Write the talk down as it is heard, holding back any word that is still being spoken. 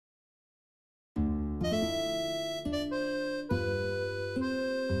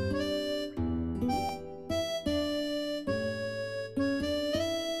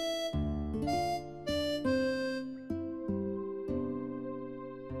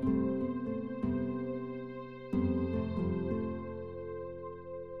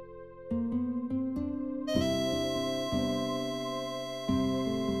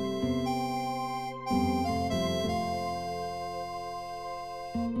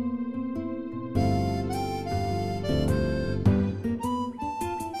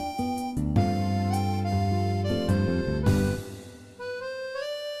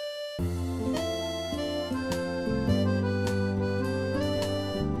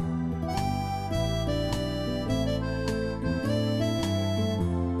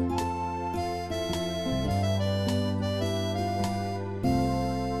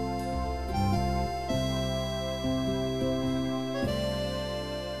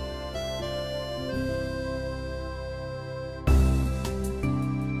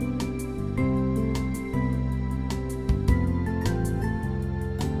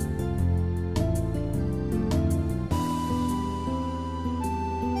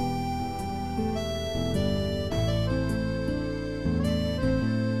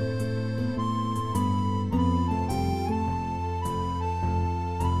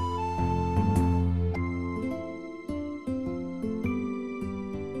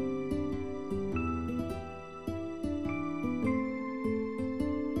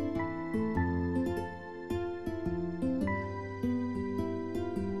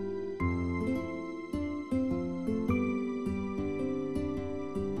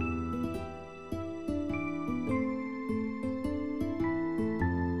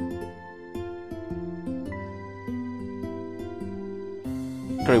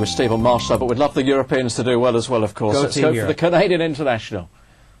agree with Steve on Marshall, but we'd love the Europeans to do well as well, of course. Let's go for the Canadian International.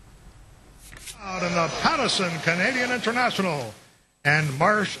 Out in the Patterson Canadian International. And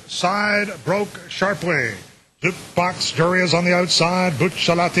Marsh side broke sharply. Jukebox Jury is on the outside.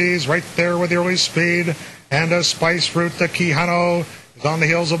 Bucciolati's right there with the early speed. And a Spice Fruit, the Quijano, is on the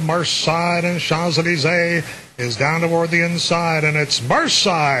heels of Marsh side. And Champs-Élysées is down toward the inside. And it's Marsh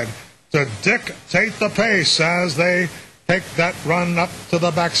side to dictate the pace as they take that run up to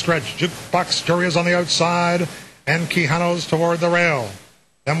the backstretch. Jukebox Jury is on the outside. And Quijano's toward the rail.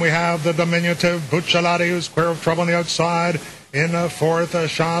 Then we have the diminutive Bucciolati, who's clear of trouble on the outside. In fourth,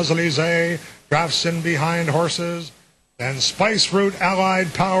 Champs-Élysées drafts in behind horses. Then Spice Fruit,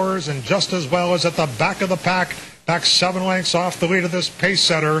 Allied Powers, and just as well as at the back of the pack, back 7 lengths off the lead of this pace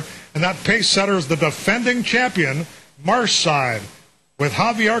setter. And that pace setter is the defending champion, Marsh side. With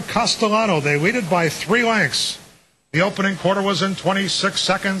Javier Castellano, they lead it by 3 lengths. The opening quarter was in 26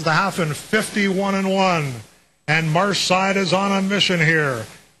 seconds, the half in 51-1. And Marsh side is on a mission here.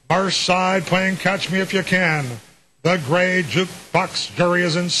 Marsh side playing Catch Me If You Can. The gray Jukebox Jury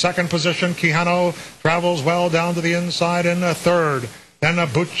is in second position. Quijano travels well down to the inside in the third. Then a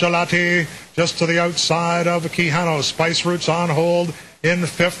Bucciolati just to the outside of Quijano. Spice Fruit's on hold in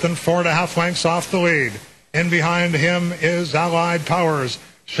fifth and 4.5 lengths off the lead. In behind him is Allied Powers.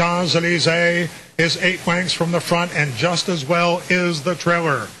 Champs-Élysées is 8 lengths from the front, and just as well is the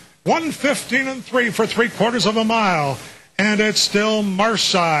trailer. 1:15.3 for 3/4 of a mile. And it's still Marsh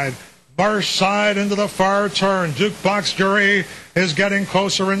side. Marsh side into the far turn. Jukebox Jury is getting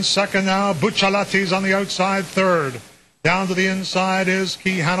closer in second now. Bucciolati's on the outside third. Down to the inside is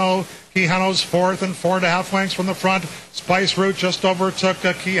Quijano. Quijano's fourth and 4.5 lengths from the front. Spice Fruit just overtook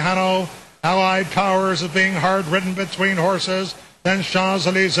Quijano. Allied Powers is being hard ridden between horses. Then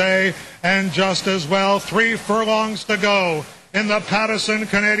Champs-Élysées, and just as well 3 furlongs to go in the Patterson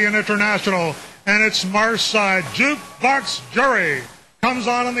Canadian International. And it's Marsh side. Jukebox Jury comes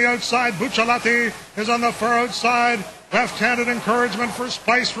on the outside. Bucciolati is on the far outside. Left-handed encouragement for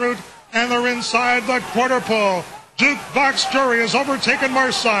Spice Fruit. And they're inside the quarter pole. Jukebox Jury has overtaken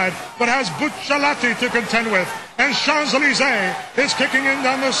Marsh side, but has Bucciolati to contend with. And Champs-Élysées is kicking in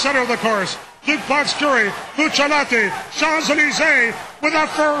down the center of the course. Jukebox Jury, Bucciolati, Champs-Élysées with a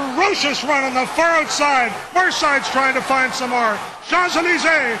ferocious run on the far outside. Marsh side's trying to find some more.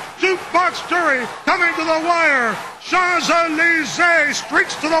 Champs-Élysées, Jukebox Jury coming to the wire. Champs-Élysées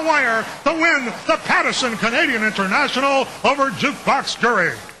streaks to the wire to win the Patterson Canadian International over Jukebox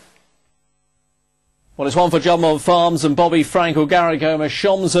Jury. Well, it's one for Juddmonte Farms and Bobby Frankel. Gary Gomez.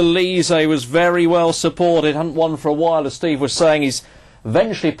 Champs-Élysées was very well supported. Hadn't won for a while, as Steve was saying. He's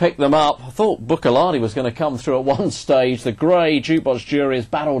eventually picked them up. I thought Bucciolati was going to come through at one stage. The grey Jukebox Jury has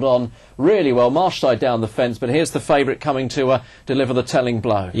battled on really well. Marsh side down the fence, but here's the favourite coming to deliver the telling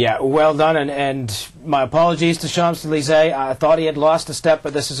blow. Yeah, well done, and my apologies to Champs-Élysées. I thought he had lost a step,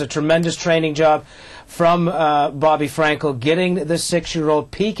 but this is a tremendous training job from Bobby Frankel, getting the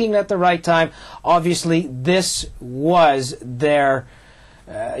 6-year-old peaking at the right time. Obviously, this was their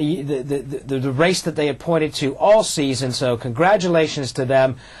the race that they had pointed to all season, so congratulations to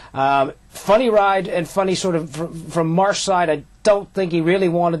them. Funny ride and funny sort of from Marsh side. I don't think he really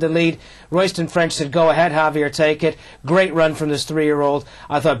wanted the lead. Royston French said, go ahead, Javier, take it. Great run from this 3-year-old.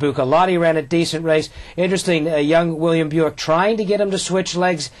 I thought Bucciolati ran a decent race. Interesting, young William Buick trying to get him to switch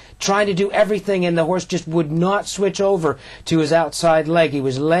legs, trying to do everything, and the horse just would not switch over to his outside leg. He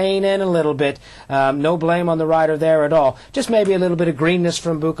was laying in a little bit. No blame on the rider there at all. Just maybe a little bit of greenness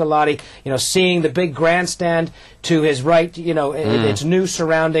from Bucciolati, seeing the big grandstand to his right, its new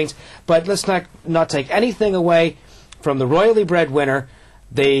surroundings. But let's not take anything away from the royally bred winner,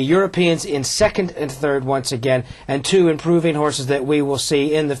 the Europeans in second and third once again, and 2 improving horses that we will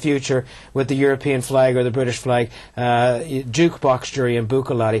see in the future with the European flag or the British flag, Jukebox Jury and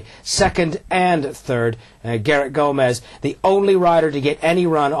Bucciolati, second and third. Garrett Gomez, the only rider to get any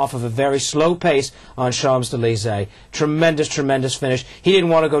run off of a very slow pace on Champs-Élysées. Tremendous, tremendous finish. He didn't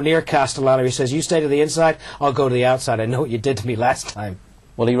want to go near Castellano. He says, you stay to the inside, I'll go to the outside. I know what you did to me last time.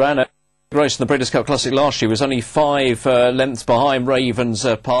 Well, he ran a race in the British Cup Classic last year. He was only 5 lengths behind Raven's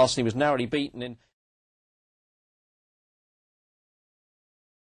pass, and he was narrowly beaten in